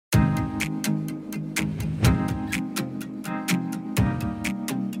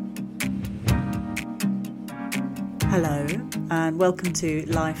Hello, and welcome to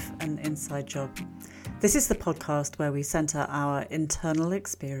Life and Inside Job. This is the podcast where we centre our internal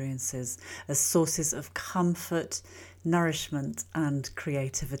experiences as sources of comfort, nourishment, and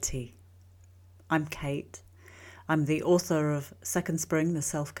creativity. I'm Kate. I'm the author of Second Spring, The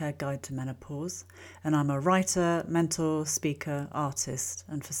Self-Care Guide to Menopause, and I'm a writer, mentor, speaker, artist,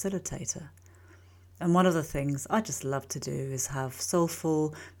 and facilitator. And one of the things I just love to do is have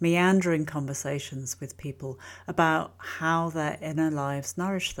soulful, meandering conversations with people about how their inner lives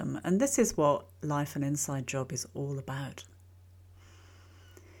nourish them. And this is what Life and Inside Job is all about.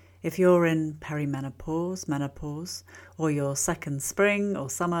 If you're in perimenopause, menopause, or your second spring or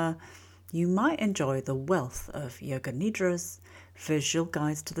summer, you might enjoy the wealth of yoga nidras, visual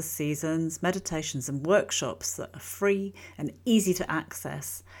guides to the seasons, meditations and workshops that are free and easy to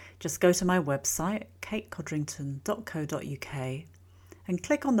access. Just go to my website, katecodrington.co.uk, and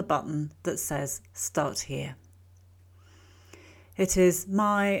click on the button that says Start Here. It is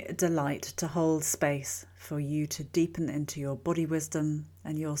my delight to hold space for you to deepen into your body wisdom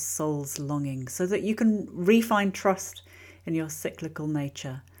and your soul's longing so that you can refine trust in your cyclical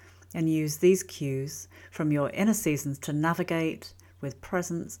nature and use these cues from your inner seasons to navigate with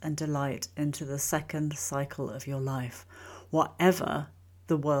presence and delight into the second cycle of your life, whatever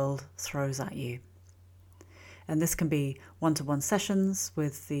the world throws at you. And this can be one-to-one sessions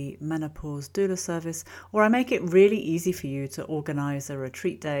with the Menopause Doula service, or I make it really easy for you to organise a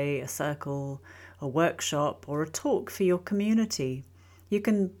retreat day, a circle, a workshop, or a talk for your community. You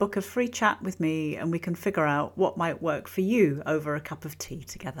can book a free chat with me and we can figure out what might work for you over a cup of tea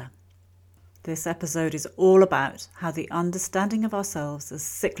together. This episode is all about how the understanding of ourselves as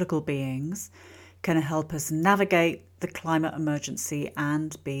cyclical beings can help us navigate the climate emergency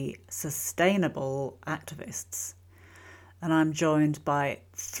and be sustainable activists. And I'm joined by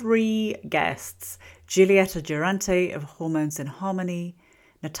three guests: Giulietta Durante of Hormones in Harmony,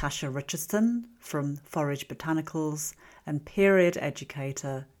 Natasha Richardson from Forage Botanicals, and period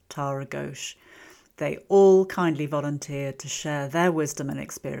educator Tara Ghosh. They all kindly volunteered to share their wisdom and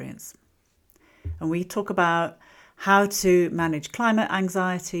experience. And we talk about how to manage climate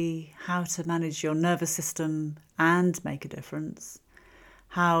anxiety, how to manage your nervous system and make a difference,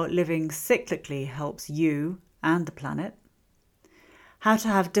 how living cyclically helps you and the planet, how to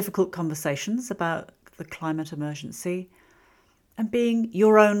have difficult conversations about the climate emergency, and being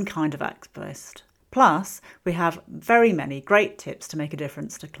your own kind of activist. Plus, we have very many great tips to make a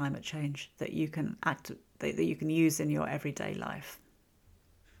difference to climate change that you can use in your everyday life.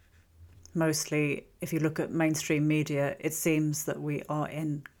 Mostly, if you look at mainstream media, it seems that we are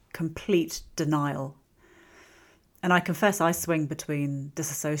in complete denial. And I confess I swing between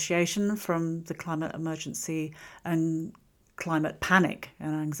disassociation from the climate emergency and climate panic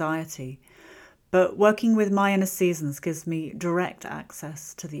and anxiety. But working with my inner seasons gives me direct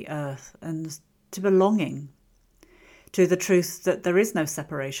access to the earth and to belonging, to the truth that there is no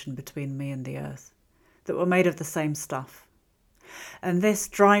separation between me and the earth, that we're made of the same stuff. And this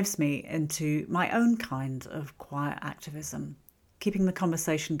drives me into my own kind of quiet activism, keeping the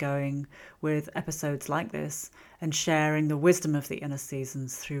conversation going with episodes like this and sharing the wisdom of the inner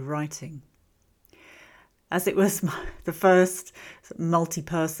seasons through writing. As it was the first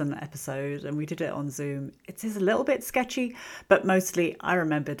multi-person episode and we did it on Zoom, it is a little bit sketchy, but mostly I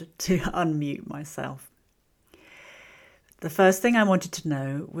remembered to unmute myself. The first thing I wanted to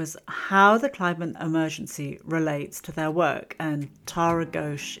know was how the climate emergency relates to their work, and Tara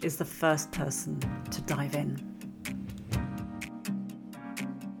Ghosh is the first person to dive in.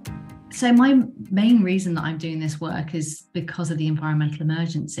 So my main reason that I'm doing this work is because of the environmental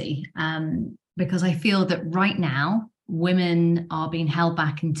emergency, because I feel that right now women are being held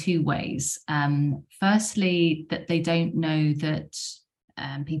back in two ways. Firstly, that they don't know that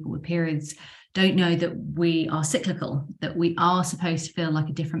people with periods don't know that we are cyclical, that we are supposed to feel like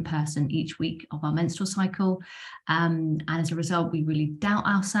a different person each week of our menstrual cycle. And as a result, we really doubt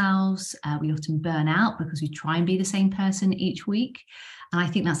ourselves. We often burn out because we try and be the same person each week. And I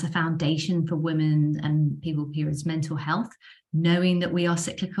think that's the foundation for women and people with periods' mental health, knowing that we are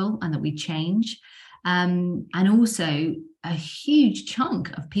cyclical and that we change. And also a huge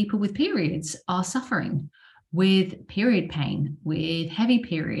chunk of people with periods are suffering with period pain, with heavy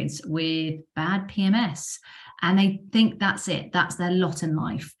periods, with bad PMS. And they think that's it, that's their lot in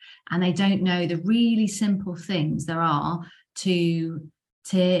life. And they don't know the really simple things there are to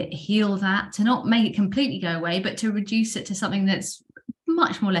heal that, to not make it completely go away, but to reduce it to something that's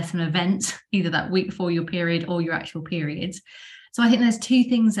much more less an event, either that week before your period or your actual periods. So I think there's two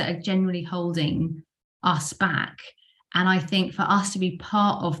things that are generally holding us back. And I think for us to be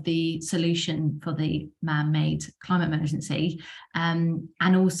part of the solution for the man-made climate emergency, and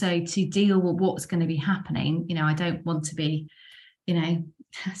also to deal with what's going to be happening, I don't want to be,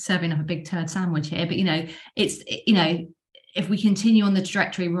 serving up a big turd sandwich here, but it's, if we continue on the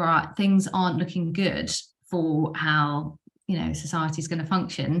trajectory we're at, things aren't looking good for how society is going to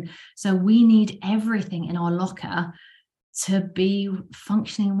function. So we need everything in our locker to be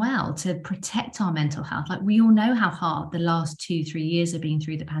functioning well, to protect our mental health. Like, we all know how hard the last 2-3 years have been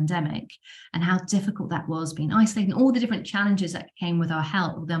through the pandemic, and how difficult that was, being isolated, and all the different challenges that came with our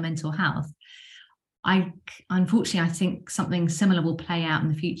health, with our mental health. Unfortunately, I think something similar will play out in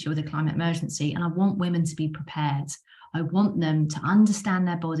the future with the climate emergency, and I want women to be prepared. I want them to understand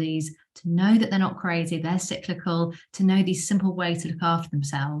their bodies, to know that they're not crazy, they're cyclical, to know these simple ways to look after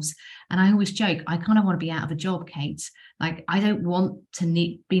themselves. And I always joke, I kind of want to be out of a job, Kate. Like, I don't want to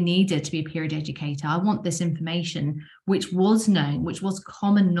be needed to be a period educator. I want this information, which was known, which was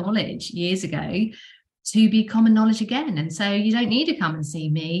common knowledge years ago, to be common knowledge again. And so you don't need to come and see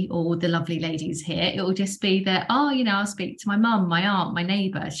me or the lovely ladies here. It will just be that, I'll speak to my mum, my aunt, my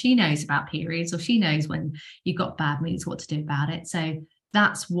neighbour. She knows about periods, or she knows when you've got bad moods, what to do about it. So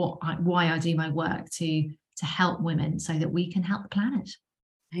that's why I do my work, to help women so that we can help the planet.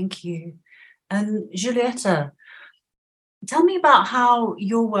 Thank you. And Giulietta, tell me about how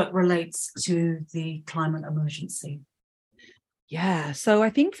your work relates to the climate emergency. Yeah, so I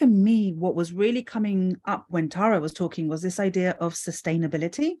think for me, what was really coming up when Tara was talking was this idea of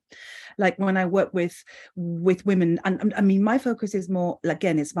sustainability. Like, when I work with women, and I mean, my focus is more,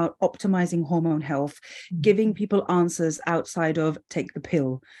 again, it's about optimizing hormone health, giving people answers outside of take the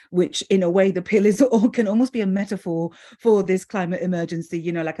pill, which in a way the pill can almost be a metaphor for this climate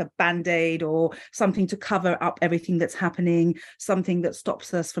emergency, like a band-aid or something to cover up everything that's happening, something that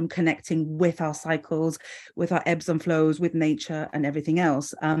stops us from connecting with our cycles, with our ebbs and flows, with nature and everything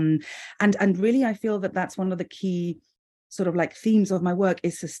else. And really, I feel that that's one of the key sort of like themes of my work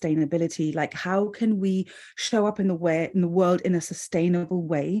is sustainability. Like, how can we show up in the world in a sustainable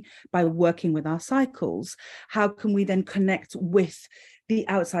way by working with our cycles? How can we then connect with the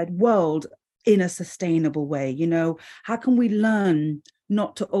outside world in a sustainable way? How can we learn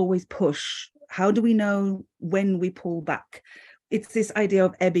not to always push? How do we know when we pull back? It's this idea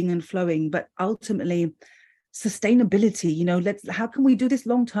of ebbing and flowing, but ultimately sustainability, how can we do this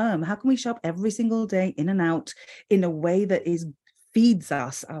long term? How can we show up every single day in and out in a way that feeds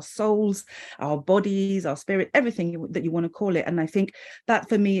us, our souls, our bodies, our spirit, everything that you want to call it? And I think that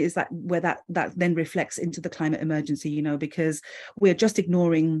for me is where that then reflects into the climate emergency, because we're just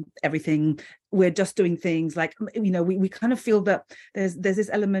ignoring everything. We're just doing things like, we kind of feel that there's this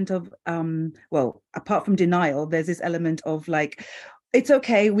element of, apart from denial, there's this element of like, it's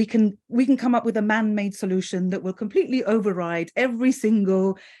okay, we can come up with a man-made solution that will completely override every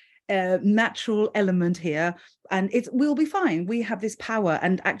single natural element here, and we'll be fine. We have this power.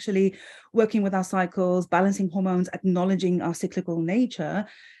 And actually working with our cycles, balancing hormones, acknowledging our cyclical nature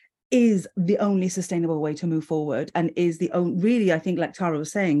is the only sustainable way to move forward, and is the only, really, I think, like Tara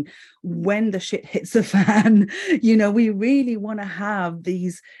was saying, when the shit hits the fan, we really want to have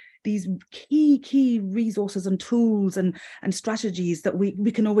these key resources and tools and strategies that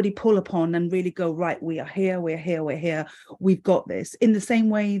we can already pull upon and really go, right, we're here, we've got this. In the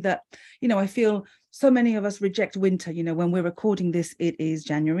same way that, I feel so many of us reject winter. When we're recording this, it is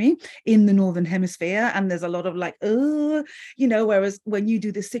January in the Northern Hemisphere, and there's a lot of like, whereas when you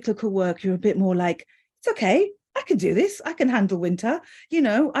do the cyclical work, you're a bit more like, it's okay, I can do this. I can handle winter.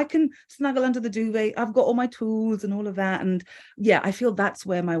 I can snuggle under the duvet. I've got all my tools and all of that. And yeah, I feel that's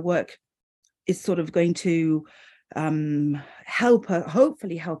where my work is sort of going to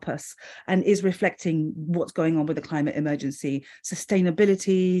hopefully help us, and is reflecting what's going on with the climate emergency,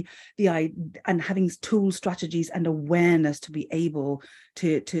 sustainability, and having tools, strategies, and awareness to be able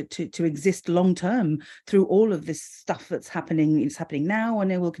to exist long term through all of this stuff that's happening. It's happening now,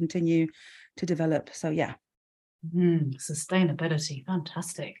 and it will continue to develop. So yeah. Sustainability,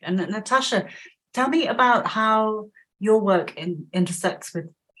 fantastic. And Natasha, tell me about how your work intersects with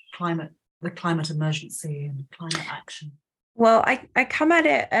the climate emergency and climate action. Well, I come at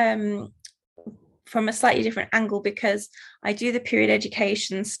it from a slightly different angle, because I do the period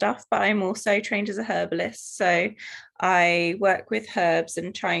education stuff, but I'm also trained as a herbalist. So I work with herbs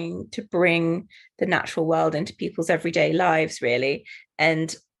and trying to bring the natural world into people's everyday lives, really.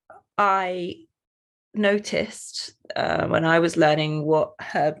 And I noticed when I was learning what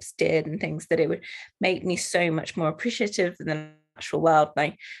herbs did and things, that it would make me so much more appreciative of the natural world.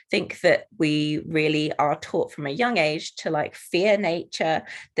 And I think that we really are taught from a young age to like fear nature,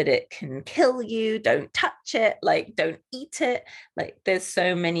 that it can kill you, don't touch it, like don't eat it. Like there's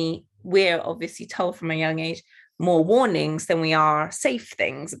so many, we're obviously told from a young age more warnings than we are safe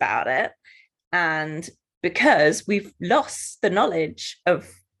things about it. And because we've lost the knowledge of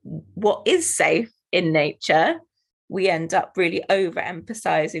what is safe in nature, we end up really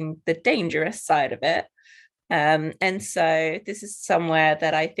overemphasizing the dangerous side of it. And so this is somewhere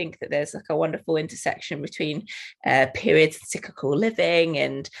that I think that there's like a wonderful intersection between periods and cyclical living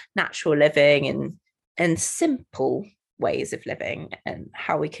and natural living and simple ways of living, and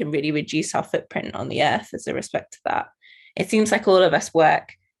how we can really reduce our footprint on the earth as a respect to that. It seems like all of us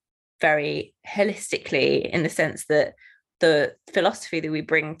work very holistically, in the sense that the philosophy that we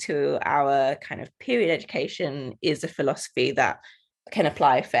bring to our kind of period education is a philosophy that can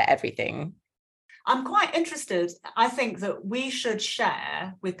apply for everything. I'm quite interested. I think that we should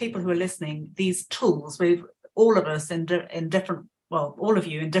share with people who are listening these tools. We've all of us in different, well, all of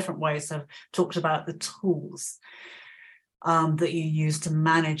you in different ways have talked about the tools that you use to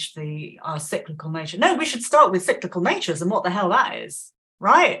manage our cyclical nature. No, we should start with cyclical natures and what the hell that is,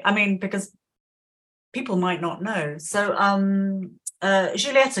 right? I mean, because people might not know. So,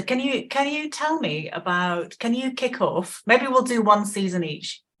 Giulietta, can you tell me about? Can you kick off? Maybe we'll do one season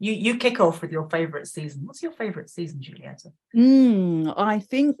each. You kick off with your favorite season. What's your favorite season, Giulietta? I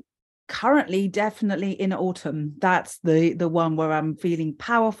think currently definitely in autumn. That's the one where I'm feeling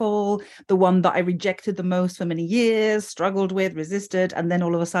powerful, the one that I rejected the most for many years, struggled with, resisted, and then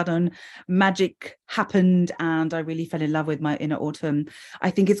all of a sudden magic happened and I really fell in love with my inner autumn. I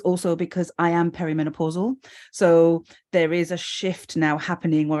think it's also because I am perimenopausal, so there is a shift now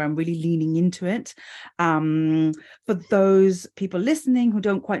happening where I'm really leaning into it. For those people listening who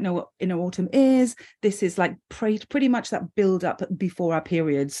don't quite know what inner autumn is, this is like pretty much that build up before our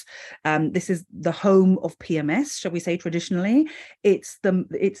periods. This is the home of PMS, shall we say, traditionally. It's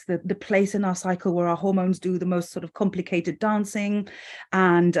the place in our cycle where our hormones do the most sort of complicated dancing,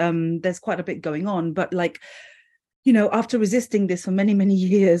 and there's quite a bit going on. But like, you know, after resisting this for many, many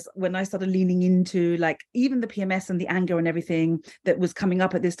years, when I started leaning into like even the PMS and the anger and everything that was coming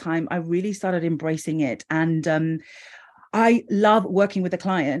up at this time, I really started embracing it. And I love working with a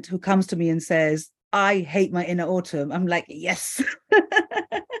client who comes to me and says, I hate my inner autumn. I'm like, yes.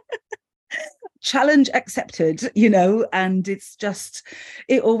 Challenge accepted, you know. And it's just,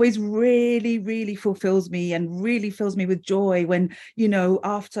 it always really, really fulfills me and really fills me with joy when, you know,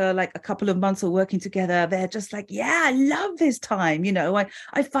 after like a couple of months of working together, they're just like, yeah, I love this time, you know.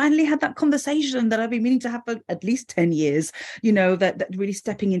 I finally had that conversation that I've been meaning to have for at least 10 years, you know, that really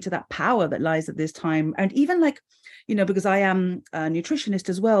stepping into that power that lies at this time. And even like, you know, because I am a nutritionist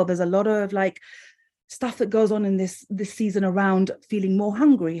as well, there's a lot of like stuff that goes on in this season around feeling more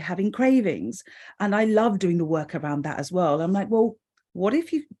hungry, having cravings. And I love doing the work around that as well. I'm like, well, what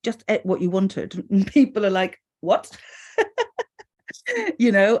if you just ate what you wanted? And people are like, what?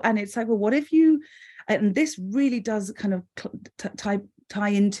 You know, and it's like, well, what if you, and this really does kind of tie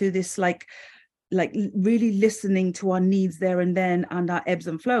into this like really listening to our needs there and then and our ebbs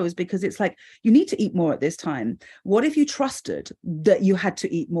and flows, because it's like, you need to eat more at this time. What if you trusted that you had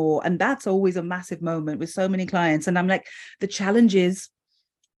to eat more? And that's always a massive moment with so many clients. And I'm like, the challenge is,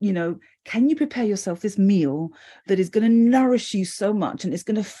 you know, can you prepare yourself this meal that is going to nourish you so much and it's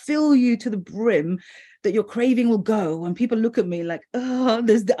going to fill you to the brim that your craving will go? And people look at me like, oh,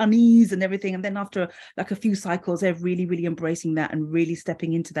 there's the unease and everything. And then after like a few cycles, they're really, really embracing that and really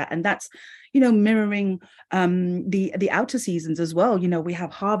stepping into that. And that's, you know, mirroring the outer seasons as well. You know, we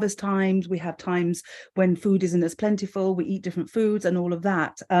have harvest times, we have times when food isn't as plentiful, we eat different foods and all of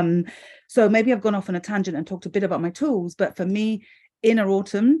that. So maybe I've gone off on a tangent and talked a bit about my tools, but for me, inner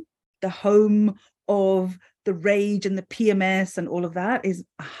autumn, the home of the rage and the PMS and all of that, is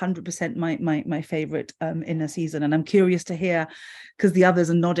 100% my favorite inner season. And I'm curious to hear, because the others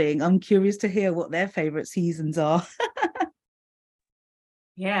are nodding, I'm curious to hear what their favorite seasons are.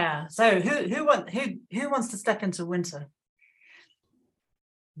 Yeah. So who wants to step into winter?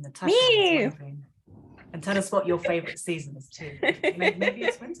 Natasha, me. And tell us what your favorite season is too. Maybe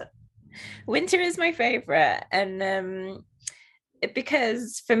it's winter. Winter is my favorite, and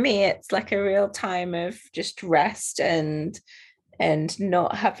because for me it's like a real time of just rest and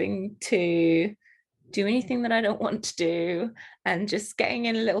not having to do anything that I don't want to do, and just getting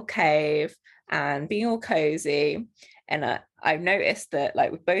in a little cave and being all cozy. And I've noticed that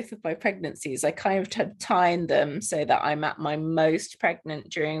like with both of my pregnancies, I kind of timed them so that I'm at my most pregnant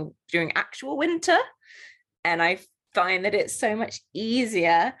during actual winter. And I find that it's so much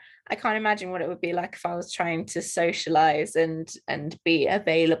easier I can't imagine what it would be like if I was trying to socialize and be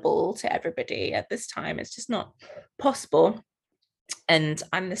available to everybody at this time. It's just not possible. And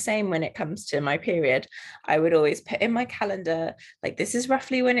I'm the same when it comes to my period. I would always put in my calendar, like, this is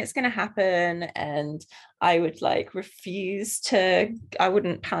roughly when it's going to happen. And I would like I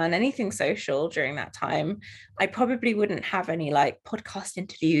wouldn't plan anything social during that time. I probably wouldn't have any like podcast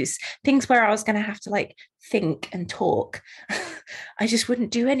interviews, things where I was going to have to like think and talk. I just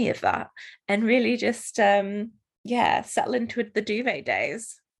wouldn't do any of that and really just, settle into the duvet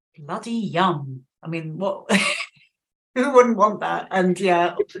days. Bloody yum. I mean, what? Who wouldn't want that? And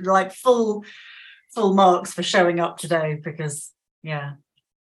yeah, like full marks for showing up today, because yeah,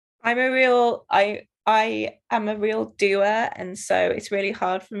 I am a real doer, and so it's really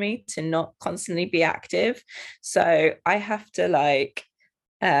hard for me to not constantly be active. So I have to like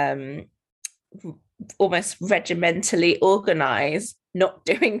almost regimentally organize not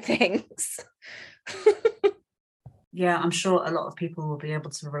doing things. Yeah, I'm sure a lot of people will be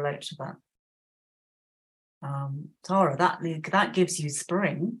able to relate to that. Tara, that gives you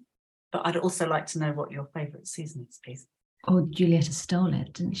spring, but I'd also like to know what your favourite season is, please. Oh, Julieta stole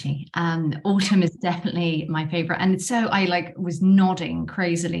it, didn't she? Autumn is definitely my favourite, and so I was nodding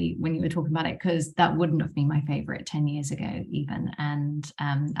crazily when you were talking about it, because that wouldn't have been my favourite 10 years ago even. And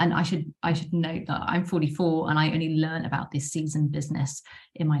I should note that I'm 44 and I only learned about this season business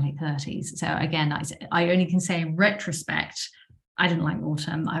in my late 30s. So again, I only can say in retrospect, I didn't like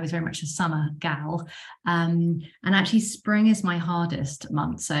autumn. I was very much a summer gal. And actually spring is my hardest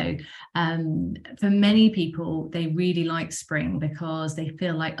month. So for many people, they really like spring because they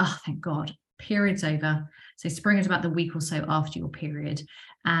feel like, oh, thank God, period's over. So spring is about the week or so after your period.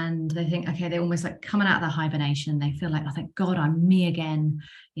 And they think, okay, they're almost like coming out of their hibernation. They feel like, oh, thank God, I'm me again,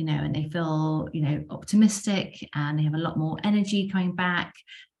 and they feel, optimistic, and they have a lot more energy coming back.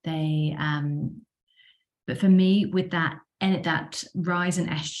 But for me, with that rise in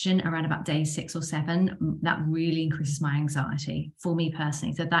estrogen around about day 6 or 7, that really increases my anxiety for me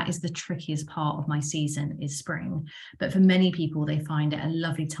personally. So that is the trickiest part of my season, is spring. But for many people, they find it a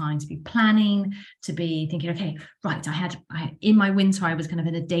lovely time to be planning, to be thinking, okay, right, I in my winter, I was kind of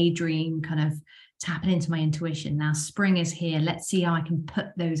in a daydream, kind of tapping into my intuition. Now spring is here. Let's see how I can put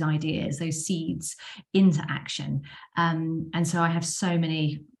those ideas, those seeds into action. And so I have so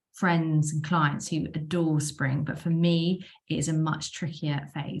many friends and clients who adore spring, but for me it is a much trickier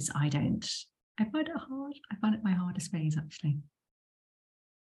phase. I find it hard. I find it my hardest phase, actually.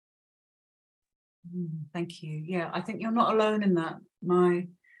 Thank you. Yeah, I think you're not alone in that. My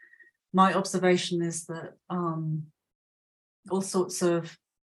observation is that all sorts of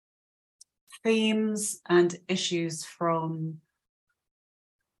themes and issues from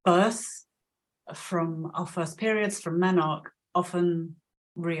birth, from our first periods, from menarche, often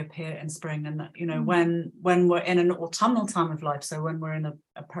reappear in spring. And that, when we're in an autumnal time of life, so when we're in a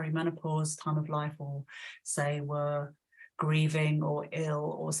perimenopause time of life, or say we're grieving or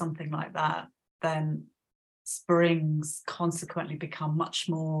ill or something like that, then springs consequently become much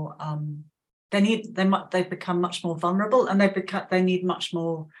more they become much more vulnerable, and they need much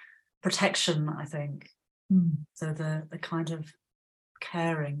more protection, I think. So the kind of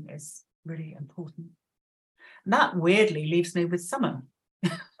caring is really important. And that weirdly leaves me with summer.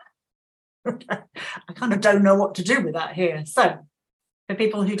 I kind of don't know what to do with that here. So for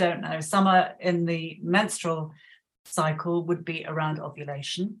people who don't know, summer in the menstrual cycle would be around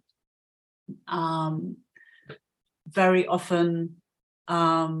ovulation. Very often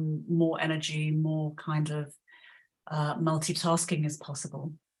more energy, more kind of multitasking is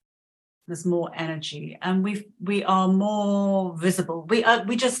possible. There's more energy, and we are more visible.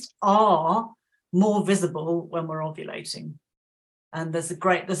 We just are more visible when we're ovulating. And there's a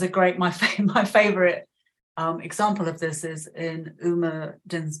great my favorite example of this is in Uma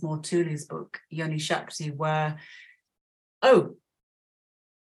Dinsmore Tooley's book Yoni Shakti, where what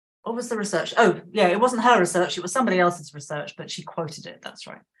was the research? Oh yeah, it wasn't her research, it was somebody else's research, but she quoted it. That's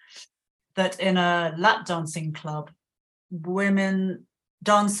right. That in a lap dancing club,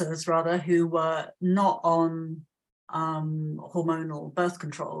 dancers who were not on hormonal birth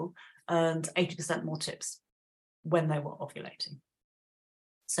control earned 80% more tips when they were ovulating.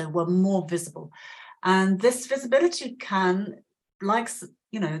 So we're more visible, and this visibility can, there's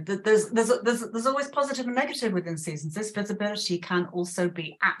always positive and negative within seasons. This visibility can also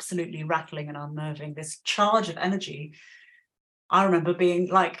be absolutely rattling and unnerving. This charge of energy, I remember being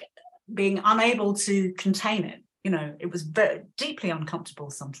unable to contain it. It was very deeply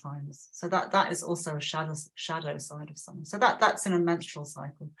uncomfortable sometimes. So that is also a shadow side of summer. So that's in a menstrual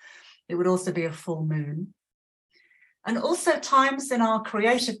cycle. It would also be a full moon. And also times in our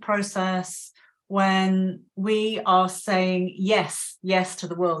creative process when we are saying yes to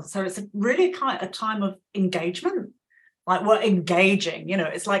the world. So it's really kind of a time of engagement. Like we're engaging,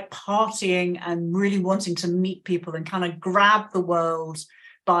 it's like partying and really wanting to meet people and kind of grab the world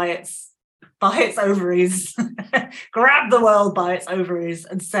by its ovaries, grab the world by its ovaries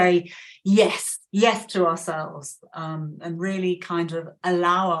and say yes to ourselves, and really kind of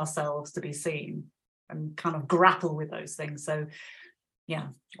allow ourselves to be seen and kind of grapple with those things. So yeah,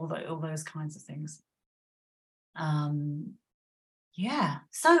 all those kinds of things.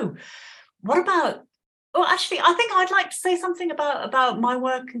 So what about, well, actually, I think I'd like to say something about my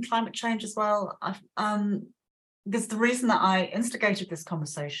work in climate change as well. Because the reason that I instigated this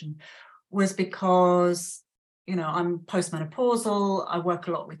conversation was because, I'm postmenopausal. I work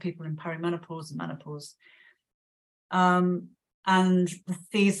a lot with people in perimenopause and menopause. And the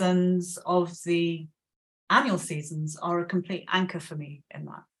seasons of the annual seasons are a complete anchor for me in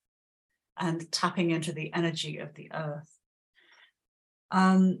that, and tapping into the energy of the earth.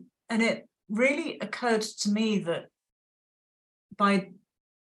 And it really occurred to me that by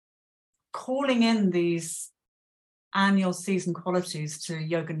calling in these annual season qualities to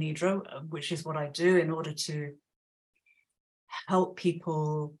Yoga Nidra, which is what I do in order to help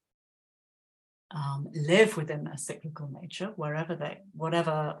people live within their cyclical nature,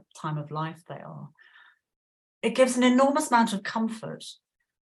 whatever time of life they are, it gives an enormous amount of comfort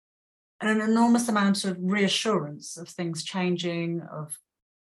and an enormous amount of reassurance of things changing, of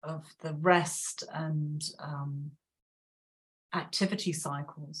the rest and activity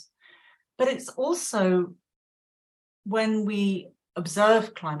cycles. But it's also, when we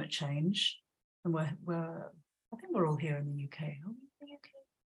observe climate change, and I think we're all here in the UK. Are we in the UK?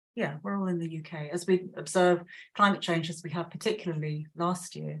 Yeah, we're all in the UK. As we observe climate change, as we have particularly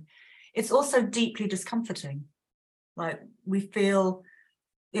last year, it's also deeply discomforting. Like, we feel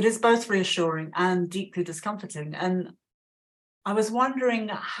it is both reassuring and deeply discomforting. And I was wondering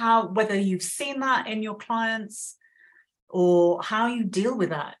whether you've seen that in your clients or how you deal with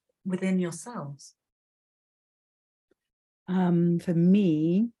that within yourselves. For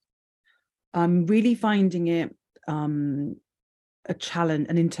me, I'm really finding it a challenge,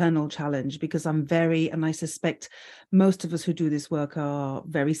 an internal challenge, because and I suspect most of us who do this work are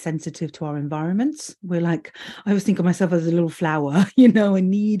very sensitive to our environments. I always think of myself as a little flower, and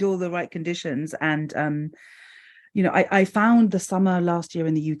need all the right conditions. And I found the summer last year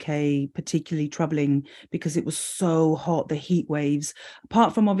in the UK particularly troubling because it was so hot, the heat waves,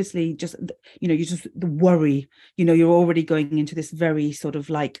 apart from obviously just, the worry, you're already going into this very sort of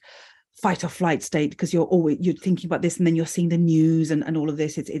like fight or flight state because you're thinking about this, and then you're seeing the news and all of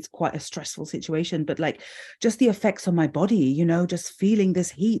this. It's quite a stressful situation, but like just the effects on my body, just feeling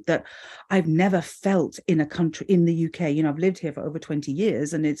this heat that I've never felt in a country, in the UK. I've lived here for over 20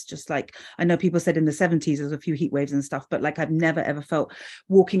 years, and it's just like, I know people said in the 70s there's a few heat waves and stuff, but like I've never ever felt,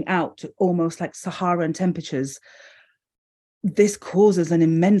 walking out to almost like Saharan temperatures. This causes an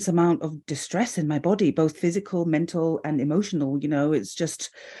immense amount of distress in my body, both physical, mental, and emotional. It's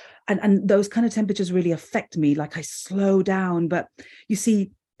just, and those kind of temperatures really affect me. Like, I slow down. But you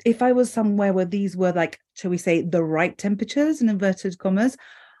see, if I was somewhere where these were, like, shall we say, the right temperatures in inverted commas,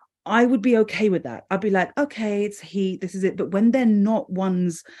 I would be okay with that. I'd be like, okay, it's heat, this is it. But when they're not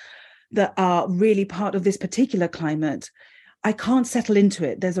ones that are really part of this particular climate, I can't settle into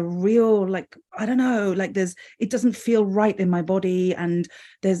it. There's a real, like, I don't know, like it doesn't feel right in my body. And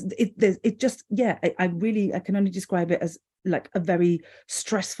I can only describe it as like a very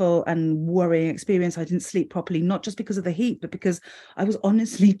stressful and worrying experience. I didn't sleep properly, not just because of the heat, but because I was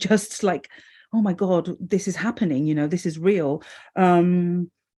honestly just like, oh my God, this is happening, this is real. And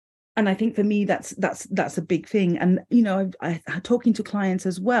I think for me, that's a big thing. And, I talking to clients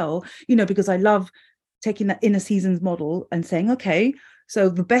as well, because I love taking that inner seasons model and saying, okay, so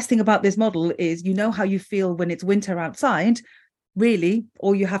the best thing about this model is, how you feel when it's winter outside. Really,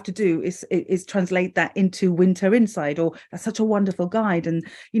 all you have to do is translate that into winter inside. Or that's such a wonderful guide. And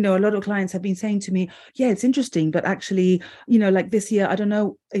a lot of clients have been saying to me, yeah, it's interesting, but actually, like this year, I don't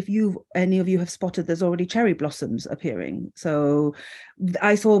know if any of you have spotted, there's already cherry blossoms appearing. So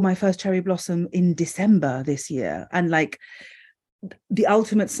I saw my first cherry blossom in December this year, and like the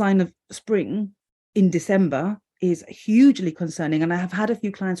ultimate sign of spring in December is hugely concerning. And I have had a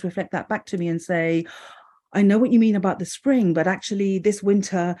few clients reflect that back to me and say, I know what you mean about the spring, but actually this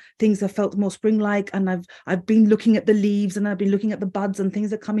winter things have felt more spring-like, and I've been looking at the leaves, and I've been looking at the buds, and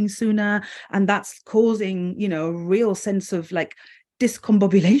things are coming sooner, and that's causing, a real sense of like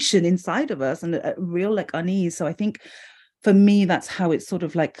discombobulation inside of us, and a real like unease. So I think for me, that's how it's sort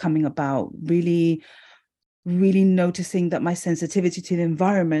of like coming about, really really noticing that my sensitivity to the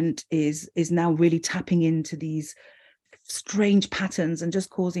environment is now really tapping into these strange patterns and just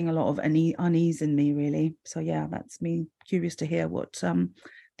causing a lot of unease in me, really. So yeah, that's me curious to hear what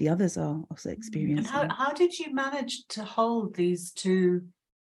the others are also experiencing. And how did you manage to hold these two,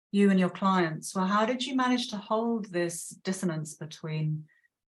 you and your clients? Well, how did you manage to hold this dissonance between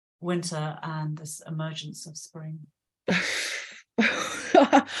winter and this emergence of spring?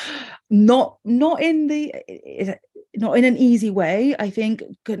 not in an easy way. I think,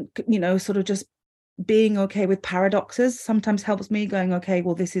 you know, sort of just being okay with paradoxes sometimes helps me, going, okay,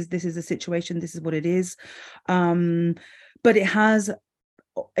 well, this is a situation, this is what it is. But it has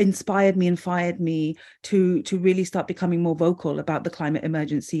inspired me and fired me to really start becoming more vocal about the climate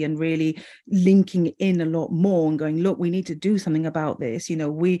emergency and really linking in a lot more and going, look, we need to do something about this. You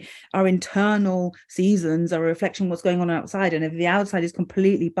know, our internal seasons are a reflection of what's going on outside, and if the outside is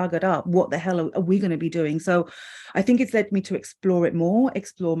completely buggered up, what the hell are we going to be doing? So I think it's led me to explore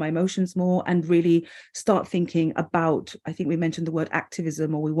my emotions more, and really start thinking about, I think we mentioned the word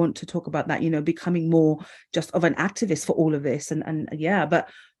activism, or we want to talk about that, you know, becoming more just of an activist for all of this. And yeah, but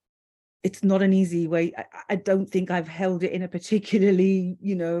it's not an easy way. I don't think I've held it in a particularly,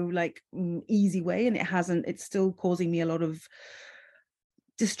 you know, like easy way, and it's still causing me a lot of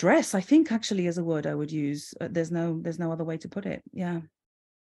distress, I think, actually, is a word I would use. There's no other way to put it. Yeah.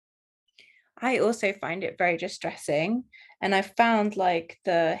 I also find it very distressing, and I found like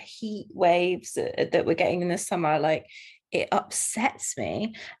the heat waves that we're getting in the summer, like it upsets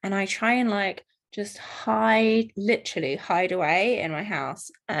me, and I try and like just literally hide away in my house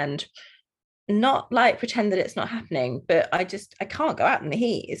and not like pretend that it's not happening, but I can't go out in the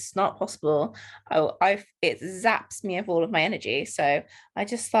heat. It's not possible. It zaps me of all of my energy, so I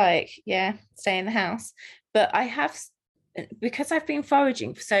just like, yeah, stay in the house. But I have, because I've been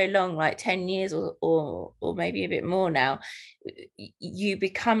foraging for so long, like 10 years or maybe a bit more now, you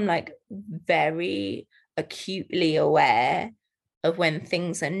become like very acutely aware of when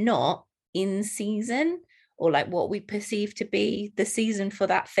things are not in season, or like what we perceive to be the season for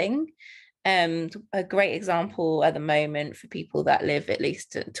that thing. A great example at the moment for people that live at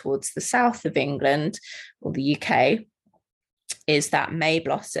least towards the south of England or the UK is that May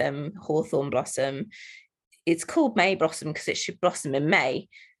blossom, hawthorn blossom. It's called May blossom because it should blossom in May,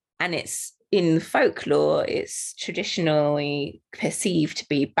 and it's in folklore, it's traditionally perceived to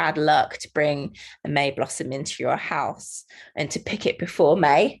be bad luck to bring a May blossom into your house and to pick it before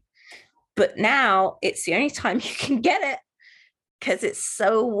May. But now it's the only time you can get it because it's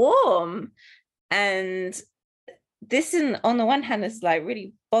so warm. And this, on the one hand, is like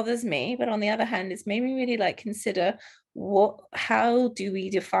really bothers me, but on the other hand, it's made me really like consider how do we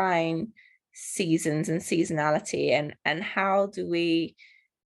define seasons and seasonality, and how do we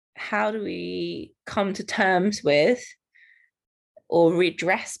come to terms with, or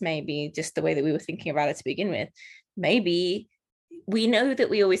redress maybe just the way that we were thinking about it to begin with. Maybe we know that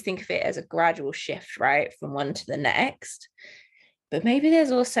we always think of it as a gradual shift, right, from one to the next, but maybe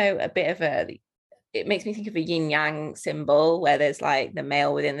there's also a bit of it makes me think of a yin yang symbol where there's like the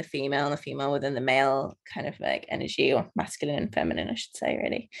male within the female and the female within the male kind of like energy, or masculine and feminine, I should say,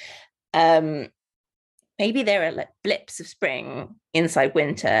 really. Maybe there are like blips of spring inside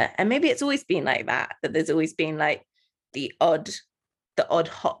winter, and maybe it's always been like that there's always been like the odd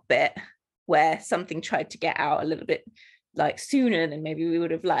hot bit where something tried to get out a little bit like sooner than maybe we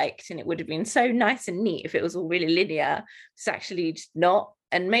would have liked, and it would have been so nice and neat if it was all really linear. It's actually just not,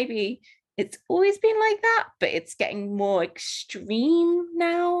 and maybe it's always been like that, but it's getting more extreme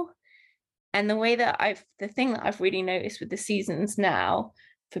now. And the thing that I've really noticed with the seasons now,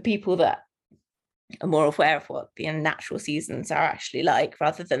 for people that are more aware of what the natural seasons are actually like,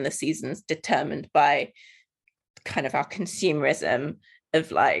 rather than the seasons determined by kind of our consumerism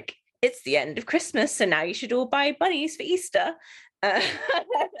of like, it's the end of Christmas, so now you should all buy bunnies for Easter.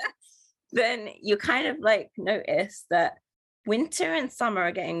 Then you kind of like notice that winter and summer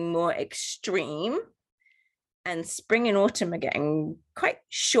are getting more extreme, and spring and autumn are getting quite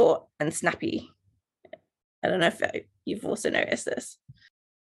short and snappy. I don't know if you've also noticed this.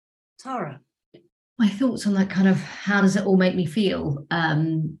 Tara? My thoughts on that kind of how does it all make me feel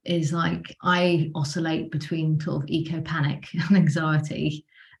is like I oscillate between sort of eco-panic and anxiety,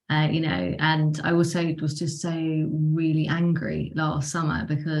 and I also was just so really angry last summer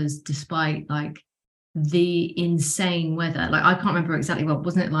because despite like the insane weather, like I can't remember exactly what,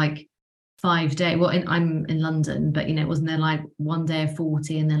 wasn't it like 5 days? Well, I'm in London, but wasn't there like one day of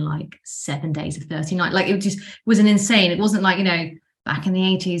 40 and then like 7 days of 39? Like it was an insane. It wasn't like, back in the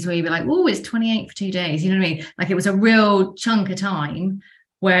 80s where you'd be like, oh, it's 28 for 2 days. You know what I mean? Like it was a real chunk of time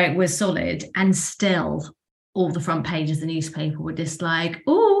where it was solid, and still all the front pages of the newspaper were just like,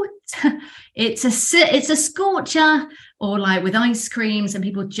 oh, it's a scorcher, or like with ice creams and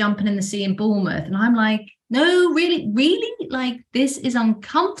people jumping in the sea in Bournemouth. And I'm like, no, really, like, this is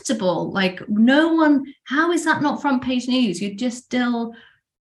uncomfortable. Like, no one, how is that not front page news? You're just still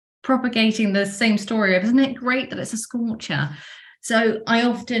propagating the same story of, isn't it great that it's a scorcher? So I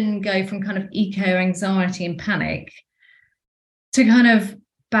often go from kind of eco anxiety and panic to kind of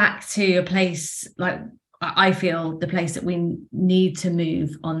back to a place, like, I feel the place that we need to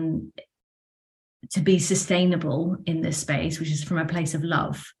move on to be sustainable in this space, which is from a place of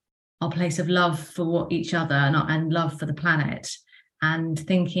love, our place of love for each other and love for the planet, and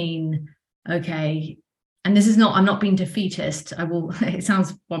thinking, okay, and this is not, I'm not being defeatist. I will, it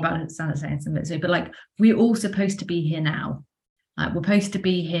sounds what about it sounds saying something, but like, we're all supposed to be here now. Like, we're supposed to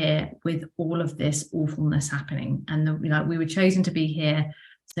be here with all of this awfulness happening, and we were chosen to be here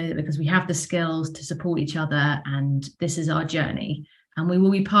so that because we have the skills to support each other, and this is our journey, and we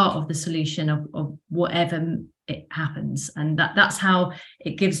will be part of the solution of whatever it happens. And that's how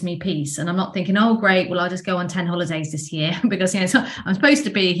it gives me peace. And I'm not thinking, oh great, well I'll just go on 10 holidays this year because so I'm supposed to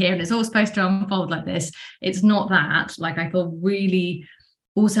be here and it's all supposed to unfold like this. It's not that. Like, I feel very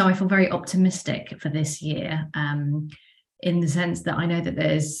optimistic for this year, in the sense that I know that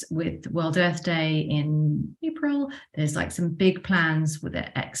there's, with World Earth Day in April, there's like some big plans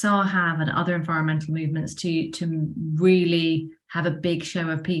that XR have and other environmental movements to really have a big show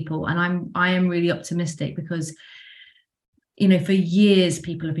of people. And I am really optimistic because, for years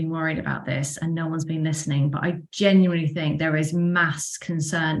people have been worried about this and no one's been listening. But I genuinely think there is mass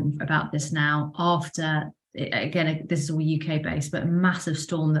concern about this now after, again, this is all UK based, but a massive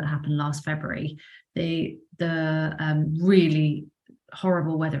storm that happened last February. The really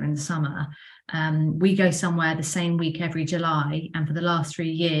horrible weather in the summer. We go somewhere the same week every July, and for the last 3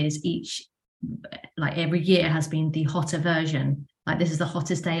 years, every year has been the hotter version. Like, this is the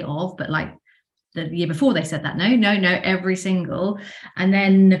hottest day of, but like the year before they said that no, every single, and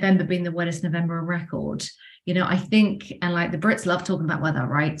then November being the wettest November on record. I think, and like the Brits love talking about weather,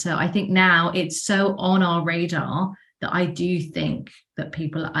 right? So I think now it's so on our radar that I do think that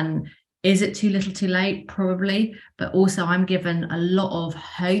people, and is it too little too late? Probably. But also I'm given a lot of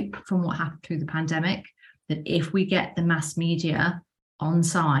hope from what happened through the pandemic, that if we get the mass media on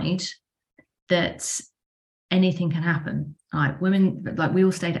side, that anything can happen. Like, women, like, we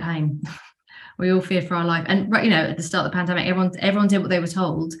all stayed at home. We all feared for our life. And at the start of the pandemic, everyone did what they were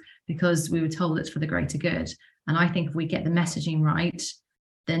told because we were told it's for the greater good. And I think if we get the messaging right,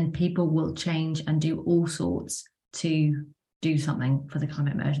 then people will change and do all sorts to do something for the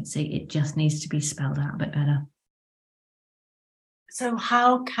climate emergency. It just needs to be spelled out a bit better. So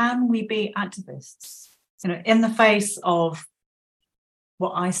how can we be activists, in the face of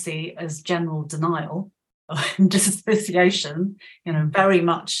what I see as general denial and disassociation, very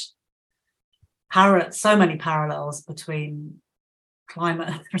much so many parallels between climate.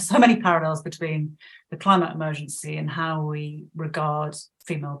 There are so many parallels between the climate emergency and how we regard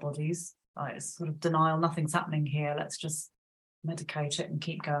female bodies. It's sort of denial, nothing's happening here, let's just medicate it and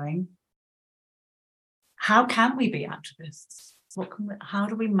keep going. How can we be activists? How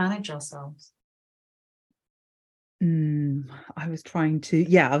do we manage ourselves? I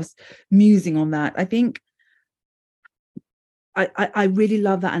was musing on that. I think I really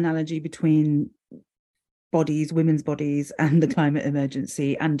love that analogy between bodies, women's bodies, and the climate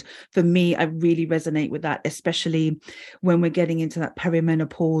emergency. And for me, I really resonate with that, especially when we're getting into that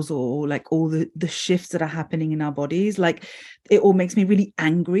perimenopause, or like all the shifts that are happening in our bodies. Like, it all makes me really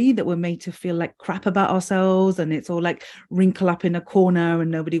angry that we're made to feel like crap about ourselves, and it's all like wrinkle up in a corner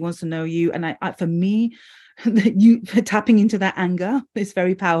and nobody wants to know you. And I for me, you tapping into that anger is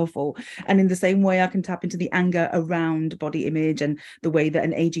very powerful. And in the same way, I can tap into the anger around body image and the way that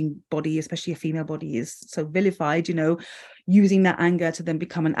an aging body, especially a female body, is so vilified, using that anger to then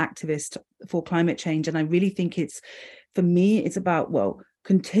become an activist for climate change. And I really think for me, it's about,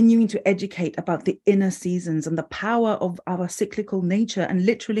 continuing to educate about the inner seasons and the power of our cyclical nature. And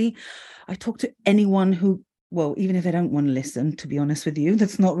literally, I talk to anyone who, even if they don't want to listen, to be honest with you,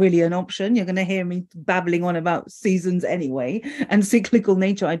 that's not really an option. You're going to hear me babbling on about seasons anyway, and cyclical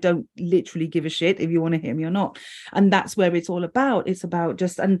nature. I don't literally give a shit if you want to hear me or not. And that's where it's all about. It's about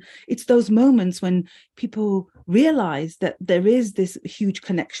and it's those moments when people realize that there is this huge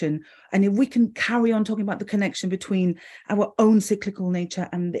connection. And if we can carry on talking about the connection between our own cyclical nature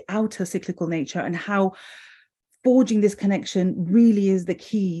and the outer cyclical nature, and how forging this connection really is the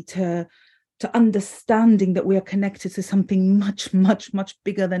key to understanding that we are connected to something much, much, much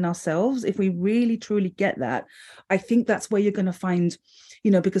bigger than ourselves. If we really truly get that, I think that's where you're going to find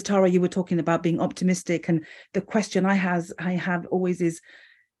because Tara, you were talking about being optimistic, and the question I have always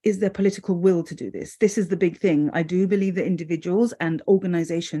is there political will to do this? This is the big thing. I do believe that individuals and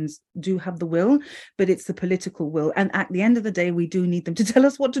organizations do have the will, but it's the political will. And at the end of the day, we do need them to tell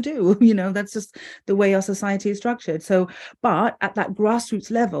us what to do. That's just the way our society is structured. So, but at that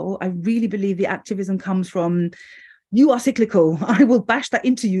grassroots level, I really believe the activism comes from, you are cyclical. I will bash that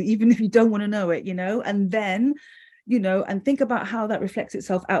into you, even if you don't want to know it, and then and think about how that reflects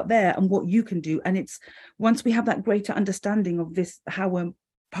itself out there and what you can do. And it's once we have that greater understanding of this, how we're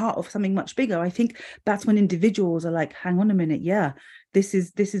part of something much bigger, I think that's when individuals are like, hang on a minute, yeah, this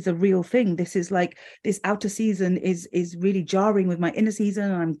is a real thing. This is like, this outer season is really jarring with my inner season,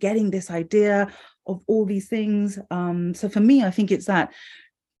 and I'm getting this idea of all these things. So for me, I think it's that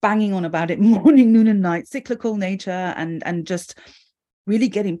banging on about it morning, noon and night, cyclical nature, and just really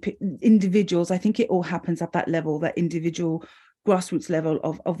getting individuals. I think it all happens at that level, that individual grassroots level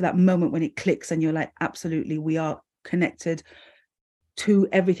of that moment when it clicks and you're like, absolutely, we are connected to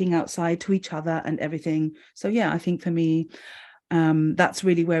everything outside, to each other and everything. So yeah, I think for me, that's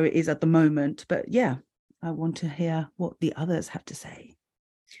really where it is at the moment. But yeah, I want to hear what the others have to say.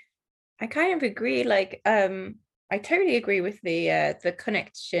 I kind of agree. I totally agree with the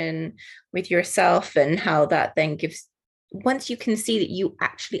connection with yourself, and how that then gives, once you can see that you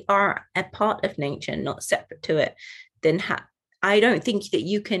actually are a part of nature, not separate to it, then I don't think that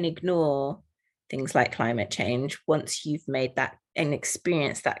you can ignore things like climate change once you've made that and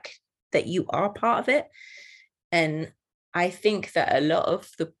experienced that you are part of it. And I think that a lot of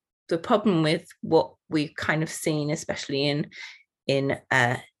the problem with what we've kind of seen, especially in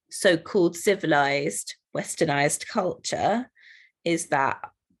so-called civilized, westernized culture, is that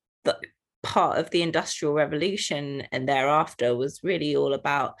the part of the Industrial Revolution and thereafter was really all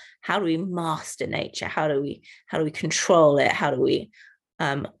about, how do we master nature? How do we control it? How do we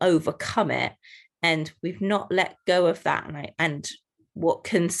overcome it? And we've not let go of that. And what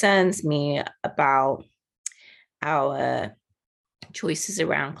concerns me about our choices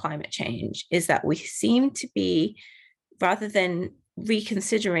around climate change is that we seem to be, rather than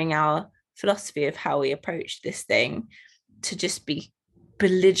reconsidering our philosophy of how we approach this thing, to just be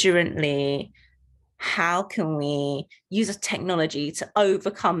belligerently, how can we use a technology to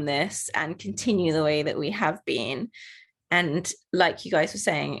overcome this and continue the way that we have been? And like you guys were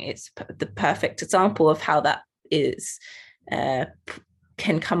saying, it's the perfect example of how that is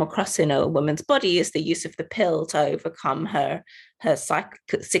can come across in a woman's body, is the use of the pill to overcome her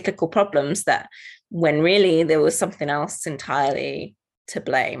cyclical problems, that when really there was something else entirely to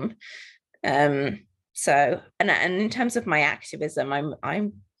blame. So, and in terms of my activism,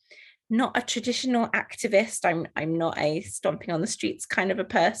 I'm not a traditional activist. I'm not a stomping on the streets kind of a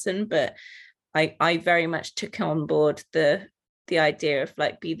person, but I very much took on board the idea of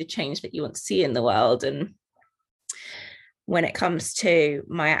like, be the change that you want to see in the world. And when it comes to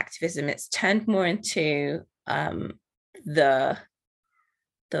my activism, it's turned more into the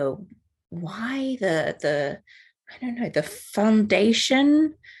why, the I don't know, the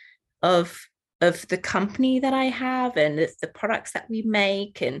foundation of the company that I have, and the products that we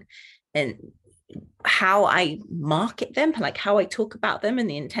make, and how I market them, like how I talk about them and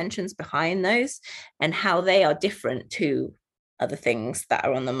the intentions behind those, and how they are different to other things that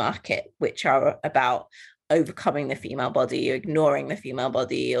are on the market, which are about overcoming the female body, or ignoring the female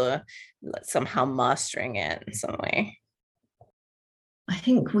body, or somehow mastering it in some way. I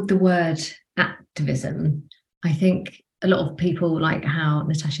think with the word activism, I think a lot of people, like how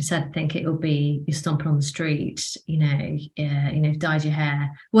Natasha said, think it will be you stomping on the street, dyed your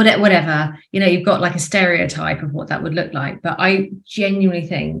hair, whatever, you've got like a stereotype of what that would look like. But I genuinely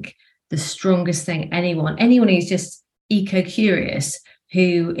think the strongest thing, anyone who's just eco-curious,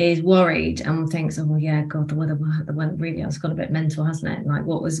 who is worried and thinks, oh, well, yeah, God, the weather really has got a bit mental, hasn't it? Like,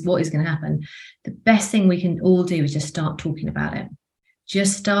 what is going to happen? The best thing we can all do is just start talking about it.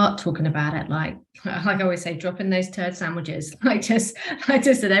 Just start talking about it, like I always say, drop in those turd sandwiches, like just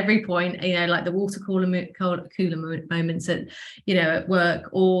at every point, like the water cooler moments at, at work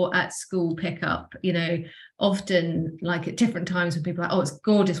or at school pickup, often like at different times when people are like, oh, it's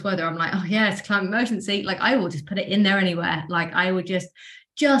gorgeous weather. I'm like, oh yeah, it's a climate emergency. Like I will just put it in there anywhere. Like I would just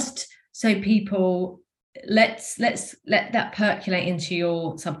so people, let's let that percolate into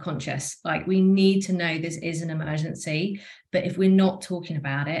your subconscious. Like we need to know this is an emergency, but if we're not talking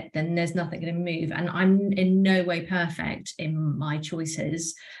about it, then there's nothing going to move. And I'm in no way perfect in my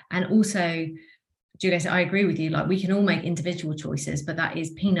choices. And also, Julia, I agree with you, like we can all make individual choices, but that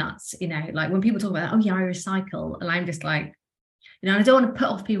is peanuts. Like when people talk about, oh yeah, I recycle, and I'm just like, I don't want to put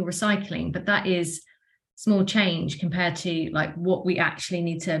off people recycling, but that is small change compared to like what we actually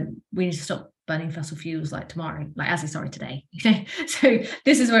need to stop burning fossil fuels like tomorrow, like as it's today. So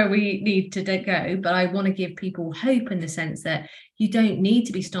this is where we need to go. But I want to give people hope in the sense that you don't need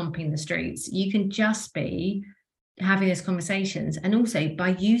to be stomping the streets. You can just be having these conversations, and also by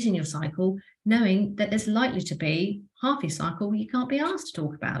using your cycle, knowing that there's likely to be half your cycle where you can't be asked to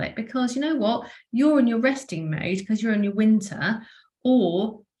talk about it because you know what, you're in your resting mode because you're in your winter,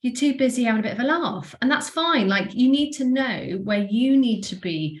 or you're too busy having a bit of a laugh, and that's fine. Like, you need to know where you need to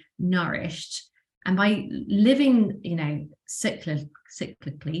be nourished, and by living,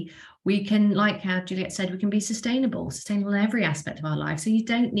 cyclically, we can, like how Juliet said, we can be sustainable in every aspect of our life. So you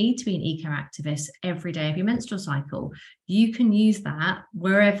don't need to be an eco-activist every day of your menstrual cycle. You can use that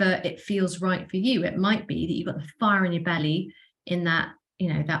wherever it feels right for you. It might be that you've got the fire in your belly in that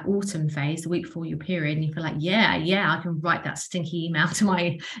that autumn phase, the week before your period, and you feel like, yeah, I can write that stinky email to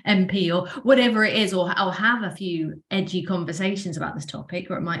my MP or whatever it is, or I'll have a few edgy conversations about this topic.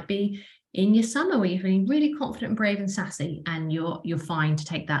 Or it might be in your summer where you're feeling really confident and brave and sassy, and you're fine to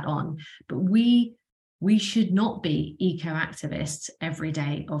take that on. But we should not be eco-activists every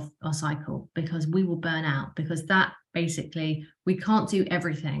day of our cycle, because we will burn out, because that basically, we can't do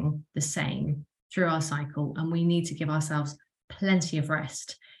everything the same through our cycle, and we need to give ourselves plenty of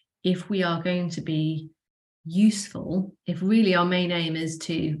rest if we are going to be useful, if really our main aim is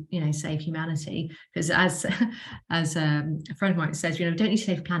to save humanity. Because as a friend of mine says, we don't need to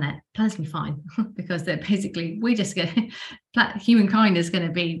save the planet's gonna be fine because they're basically, humankind is going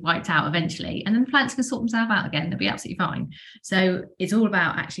to be wiped out eventually, and then the planet's going to sort themselves out again. They'll be absolutely fine. So it's all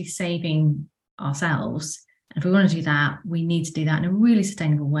about actually saving ourselves, and if we want to do that, we need to do that in a really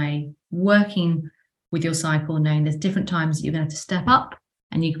sustainable way, working with your cycle, knowing there's different times that you're going to have to step up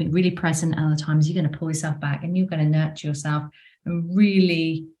and you can be really present, and other times you're going to pull yourself back and you're going to nurture yourself and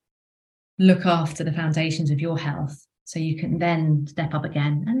really look after the foundations of your health, so you can then step up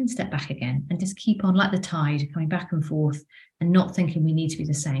again and then step back again, and just keep on like the tide, coming back and forth and not thinking we need to be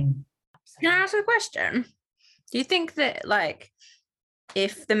the same. Can I ask a question? Do you think that, like,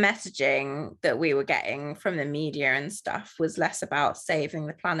 if the messaging that we were getting from the media and stuff was less about saving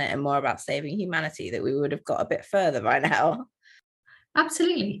the planet and more about saving humanity, that we would have got a bit further by now?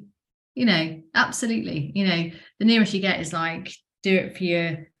 Absolutely. Absolutely. The nearest you get is like, do it for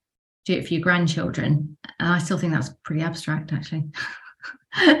your grandchildren. And I still think that's pretty abstract, actually.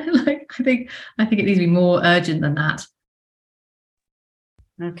 Like, I think it needs to be more urgent than that.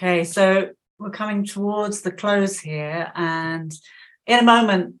 Okay, so we're coming towards the close here, and in a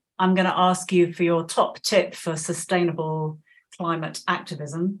moment, I'm going to ask you for your top tip for sustainable climate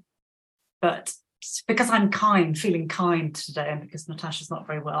activism. But because I'm feeling kind today, and because Natasha's not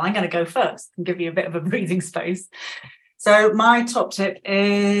very well, I'm going to go first and give you a bit of a breathing space. So my top tip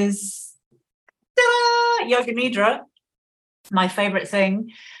is Yoga Nidra, my favorite thing,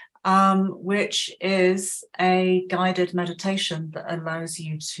 which is a guided meditation that allows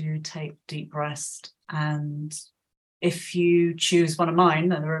you to take deep rest. And if you choose one of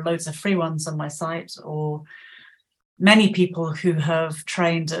mine, and there are loads of free ones on my site, or many people who have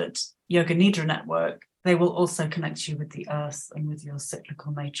trained at Yoga Nidra Network, they will also connect you with the earth and with your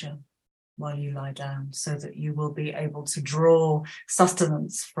cyclical nature while you lie down, so that you will be able to draw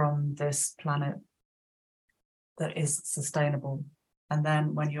sustenance from this planet that is sustainable. And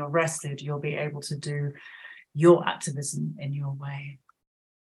then when you're rested, you'll be able to do your activism in your way.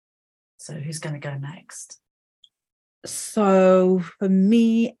 So who's going to go next? So for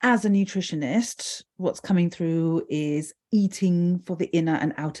me, as a nutritionist, what's coming through is eating for the inner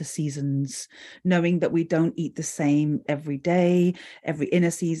and outer seasons, knowing that we don't eat the same every day, every inner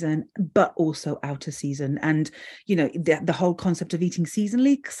season, but also outer season. And, the whole concept of eating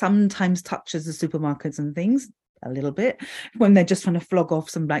seasonally sometimes touches the supermarkets and things a little bit when they're just trying to flog off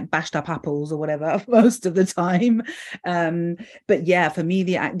some like bashed up apples or whatever most of the time. But yeah, for me,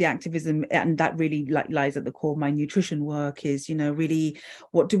 the activism, and that really lies at the core of my nutrition work, is, really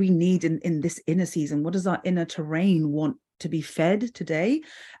what do we need in this inner season? What does our inner terrain want to be fed today,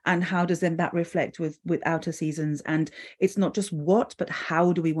 and how does then that reflect with outer seasons? And it's not just what, but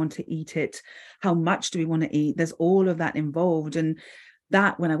how do we want to eat it? How much do we want to eat? There's all of that involved. And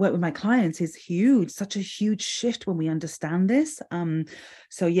that, when I work with my clients, is huge, such a huge shift when we understand this.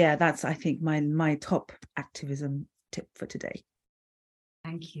 So yeah, that's, I think, my top activism tip for today.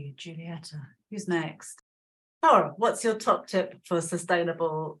 Thank you, Julieta. Who's next? Laura, what's your top tip for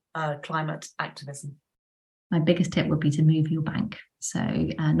sustainable climate activism? my biggest tip would be to move your bank. So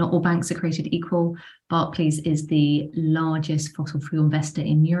not all banks are created equal. Barclays is the largest fossil fuel investor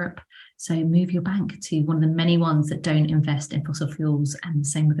in Europe. So move your bank to one of the many ones that don't invest in fossil fuels, and the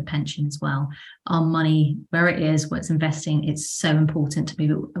same with the pension as well. Our money, where it is, where it's investing, it's so important to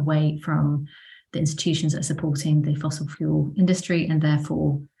move it away from the institutions that are supporting the fossil fuel industry, and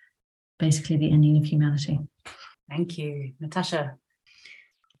therefore basically the ending of humanity. Thank you. Natasha?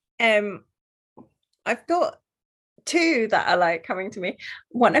 I've got two that are like coming to me.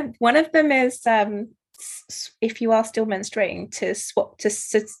 One of them is if you are still menstruating, to swap to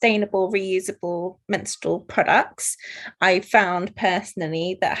sustainable reusable menstrual products. I found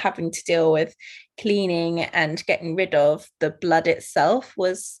personally that having to deal with cleaning and getting rid of the blood itself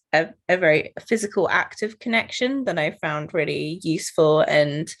was a very physical act of connection that I found really useful,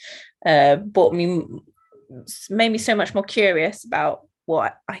 and made me so much more curious about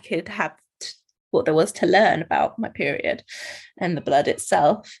what I could have, what there was to learn about my period and the blood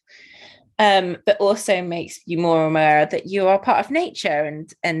itself. But also makes you more aware that you are part of nature,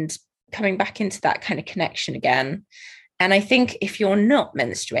 and coming back into that kind of connection again. And I think if you're not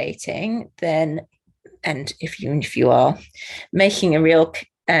menstruating, then, and if you are making a real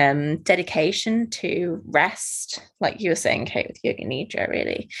dedication to rest, like you were saying, Kate, with Yoga Nidra,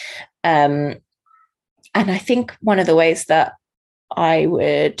 really. And I think one of the ways that I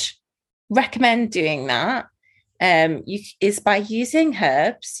would recommend doing that is by using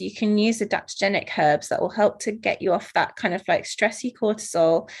herbs. You can use adaptogenic herbs that will help to get you off that kind of like stressy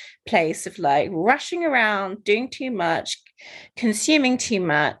cortisol place of like rushing around, doing too much, consuming too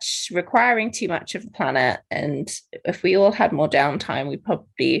much, requiring too much of the planet. And if we all had more downtime, we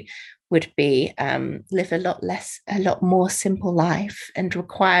probably would be live a lot more simple life and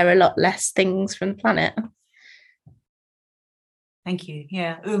require a lot less things from the planet. Thank you.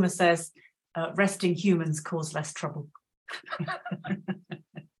 Yeah, Uma says resting humans cause less trouble.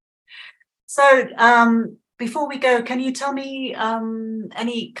 So before we go, can you tell me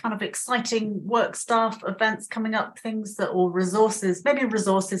any kind of exciting work staff events coming up, things that, or resources, maybe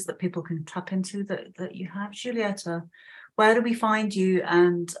resources that people can tap into that you have? Julieta, where do we find you,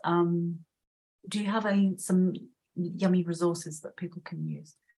 and do you have some yummy resources that people can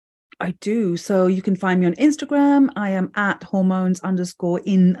use? I do. So you can find me on Instagram. I am at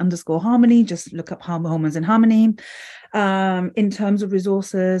hormones_in_harmony. Just look up Hormones in Harmony. In terms of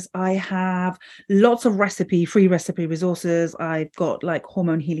resources, I have lots of free recipe resources. I've got like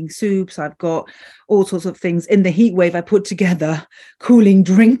hormone healing soups. I've got all sorts of things. In the heat wave, I put together cooling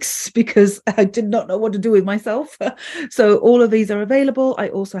drinks because I did not know what to do with myself. So all of these are available. I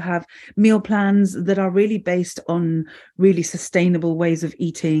also have meal plans that are really based on really sustainable ways of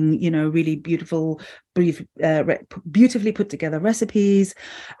eating, really beautifully put together recipes.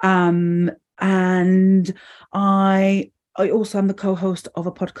 And I also am the co-host of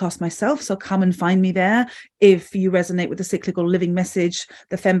a podcast myself, so come and find me there. If you resonate with the cyclical living message,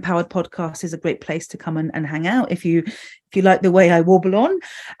 the Femme Powered podcast is a great place to come and hang out if you like the way I warble on.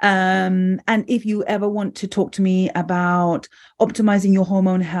 And if you ever want to talk to me about optimizing your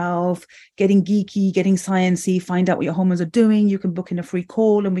hormone health, getting geeky, getting sciencey, find out what your hormones are doing, you can book in a free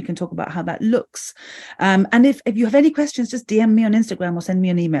call and we can talk about how that looks. And if you have any questions, just DM me on Instagram or send me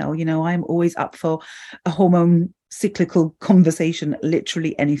an email. I'm always up for a hormone cyclical conversation,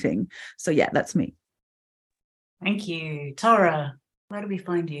 literally anything. So yeah, that's me. Thank you. Tara, where do we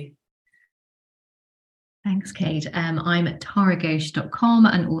find you? Thanks, Kate. I'm at taraghosh.com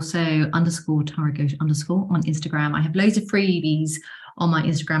and also _taraghosh_ on Instagram. I have loads of freebies on my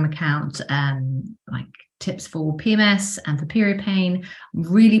Instagram account, like tips for PMS and for period pain. I'm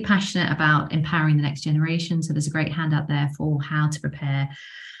really passionate about empowering the next generation. So there's a great handout there for how to prepare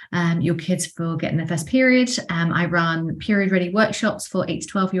your kids for getting their first period. I run period ready workshops for 8 to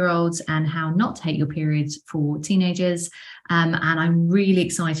 12-year-olds and how not to hate your periods for teenagers. And I'm really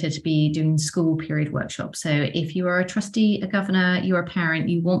excited to be doing school period workshops. So if you are a trustee, a governor, you're a parent,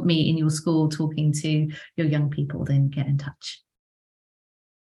 you want me in your school talking to your young people, then get in touch.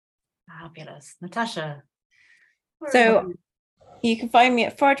 Fabulous. Natasha. So you can find me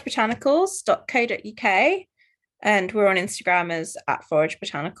at foragebotanicals.co.uk. And we're on Instagram as at Forage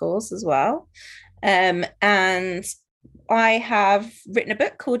Botanicals as well. And I have written a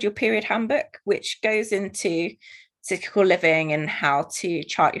book called Your Period Handbook, which goes into cyclical living and how to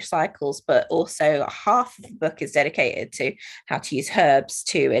chart your cycles, but also half of the book is dedicated to how to use herbs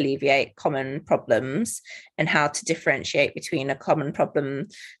to alleviate common problems and how to differentiate between a common problem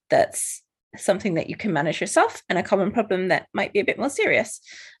that's something that you can manage yourself and a common problem that might be a bit more serious.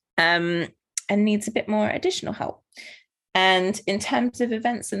 And needs a bit more additional help. And in terms of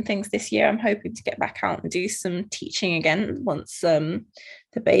events and things this year, I'm hoping to get back out and do some teaching again once the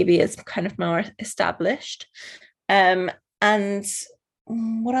baby is kind of more established. And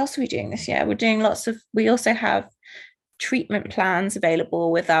what else are we doing this year? We're doing we also have treatment plans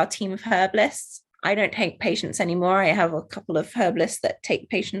available with our team of herbalists. I don't take patients anymore. I have a couple of herbalists that take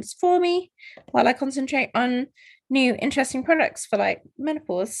patients for me while I concentrate on new interesting products for like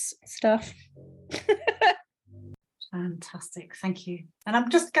menopause stuff. Fantastic, thank you. And I'm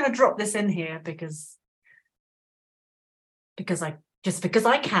just going to drop this in here because I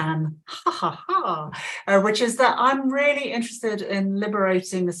can, which is that I'm really interested in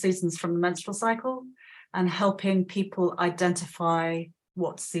liberating the seasons from the menstrual cycle and helping people identify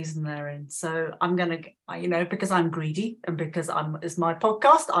what season they're in. So I'm going to, because I'm greedy and because it's my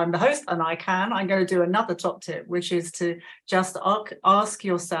podcast, I'm the host and I'm going to do another top tip, which is to just ask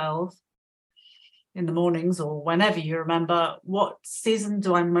yourself in the mornings or whenever you remember, what season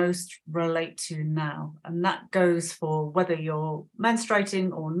do I most relate to now? And that goes for whether you're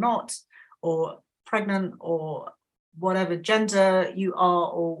menstruating or not, or pregnant, or whatever gender you are,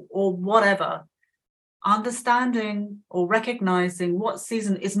 or whatever. Understanding or recognizing what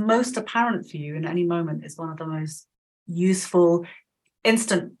season is most apparent for you in any moment is one of the most useful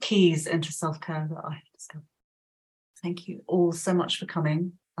instant keys into self-care that I have discovered. Thank you all so much for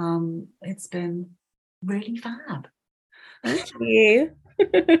coming. It's been really fab. Thank you.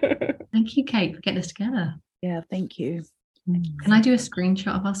 Thank you, Kate, for getting this together. Yeah, thank you. Can I do a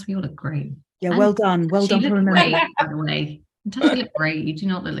screenshot of us? We all look great. Yeah, well done. Well done for remembering. By the way, Natasha, you look great. You do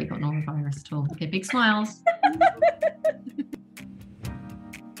not look like you've got norovirus at all. Okay, big smiles.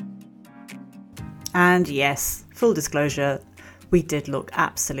 And yes, full disclosure, we did look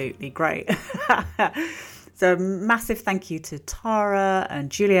absolutely great. So massive thank you to Tara and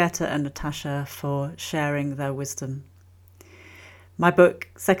Julieta and Natasha for sharing their wisdom. My book,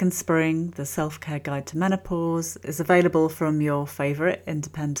 Second Spring, The Self-Care Guide to Menopause, is available from your favourite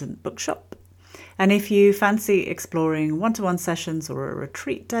independent bookshop. And if you fancy exploring one-to-one sessions or a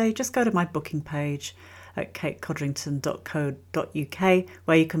retreat day, just go to my booking page at katecodrington.co.uk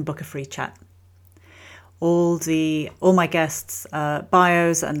where you can book a free chat. All my guests'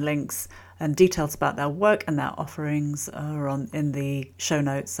 bios and links and details about their work and their offerings are in the show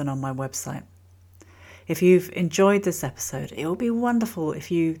notes and on my website. If you've enjoyed this episode, it would be wonderful if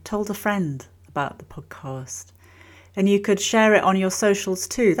you told a friend about the podcast. And you could share it on your socials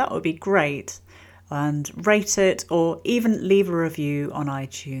too. That would be great. And rate it or even leave a review on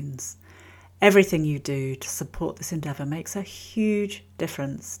iTunes. Everything you do to support this endeavour makes a huge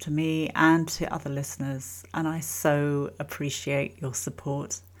difference to me and to other listeners. And I so appreciate your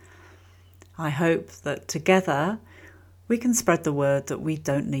support. I hope that together we can spread the word that we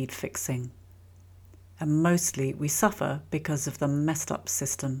don't need fixing. And mostly we suffer because of the messed up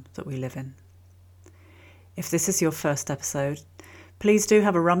system that we live in. If this is your first episode, please do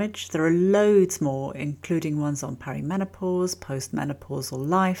have a rummage. There are loads more, including ones on perimenopause, postmenopausal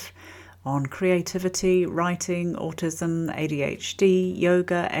life, on creativity, writing, autism, ADHD,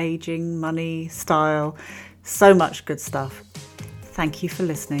 yoga, aging, money, style, so much good stuff. Thank you for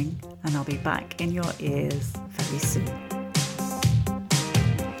listening, and I'll be back in your ears very soon.